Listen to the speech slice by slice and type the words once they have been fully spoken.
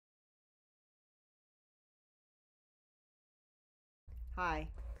Hi,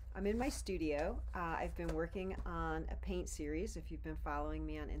 I'm in my studio. I've been working on a paint series. If you've been following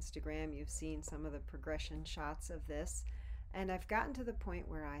me on Instagram, you've seen some of the progression shots of this. And I've gotten to the point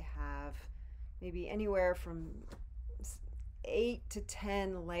where I have maybe anywhere from 8 to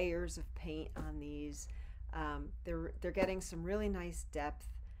 10 layers of paint on these. They're getting some really nice depth.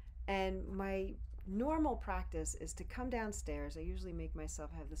 And my normal practice is to come downstairs. I usually make myself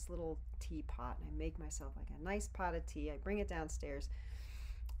have this little teapot, and I make myself like a nice pot of tea. I bring it downstairs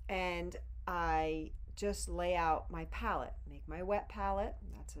and I just lay out my palette, make my wet palette.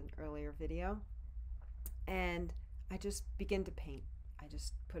 That's an earlier video. And I just begin to paint. I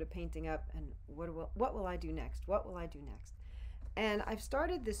just put a painting up, and what will I do next? What will I do next? And I've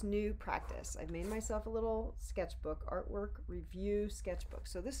started this new practice. I've made myself a little sketchbook, artwork review sketchbook.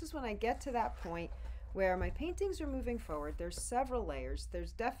 So this is when I get to that point where my paintings are moving forward. There's several layers.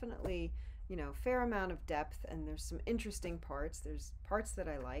 There's definitely, fair amount of depth, and there's some interesting parts. There's parts that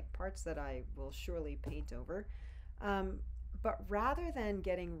I like, parts that I will surely paint over. But rather than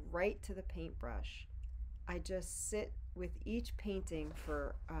getting right to the paintbrush, I just sit with each painting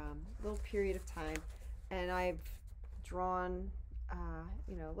for a little period of time, and I've drawn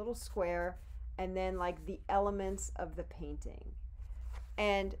a little square, and then like the elements of the painting,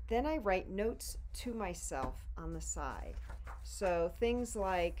 and then I write notes to myself on the side. So things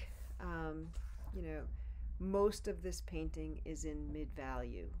like most of this painting is in mid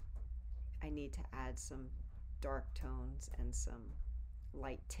value. I need to add some dark tones and some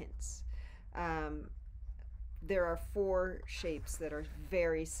light tints. There are 4 shapes that are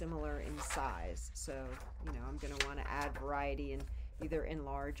very similar in size, so I'm going to want to add variety and either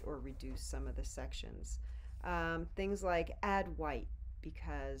enlarge or reduce some of the sections. Things like add white,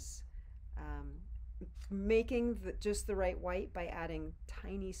 because making just the right white by adding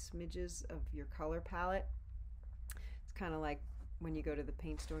tiny smidges of your color palette, it's kind of like when you go to the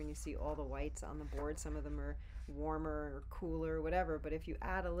paint store and you see all the whites on the board. Some of them are warmer or cooler or whatever, but if you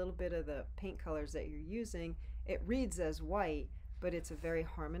add a little bit of the paint colors that you're using, it reads as white, but it's a very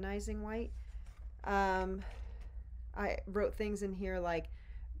harmonizing white. I wrote things in here like,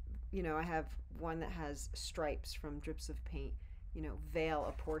 I have one that has stripes from drips of paint. Veil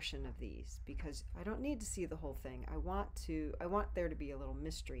a portion of these, because I don't need to see the whole thing. I want there to be a little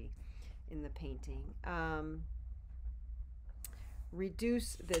mystery in the painting.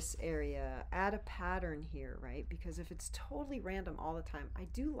 Reduce this area, add a pattern here, right? Because if it's totally random all the time, I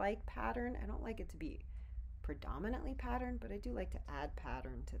do like pattern. I don't like it to be predominantly pattern, but I do like to add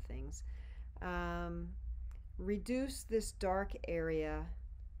pattern to things. Reduce this dark area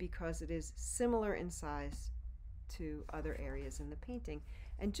because it is similar in size to other areas in the painting.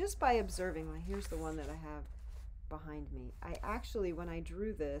 And just by observing, like here's the one that I have behind me. I actually, when I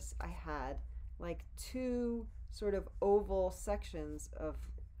drew this, I had like 2 sort of oval sections of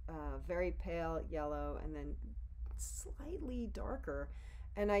very pale yellow and then slightly darker,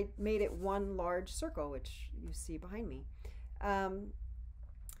 and I made it one large circle, which you see behind me. And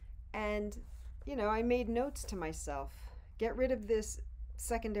I made notes to myself: get rid of this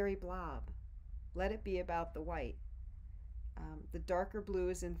secondary blob, let it be about the white. The darker blue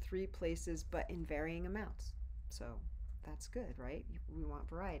is in 3 places but in varying amounts, so that's good, right? We want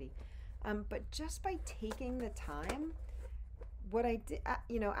variety. But just by taking the time, what I did,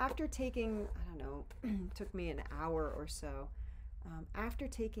 after taking, I don't know, took me an hour or so, after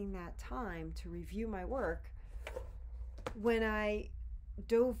taking that time to review my work, when I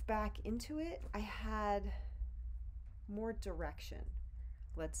dove back into it, I had more direction,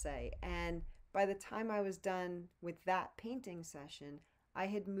 let's say. And by the time I was done with that painting session, I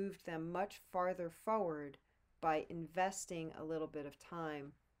had moved them much farther forward by investing a little bit of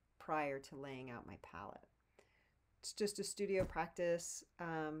time prior to laying out my palette. It's just a studio practice.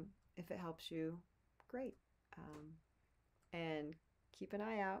 If it helps you, great. And keep an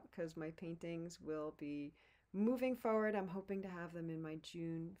eye out, because my paintings will be moving forward. I'm hoping to have them in my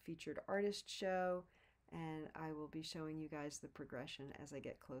June featured artist show, and I will be showing you guys the progression as I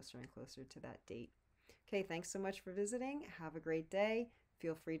get closer and closer to that date. Okay, thanks so much for visiting. Have a great day.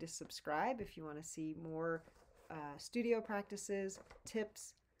 Feel free to subscribe if you want to see more studio practices,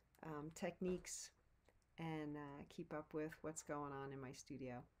 tips, techniques, and keep up with what's going on in my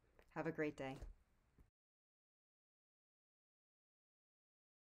studio. Have a great day.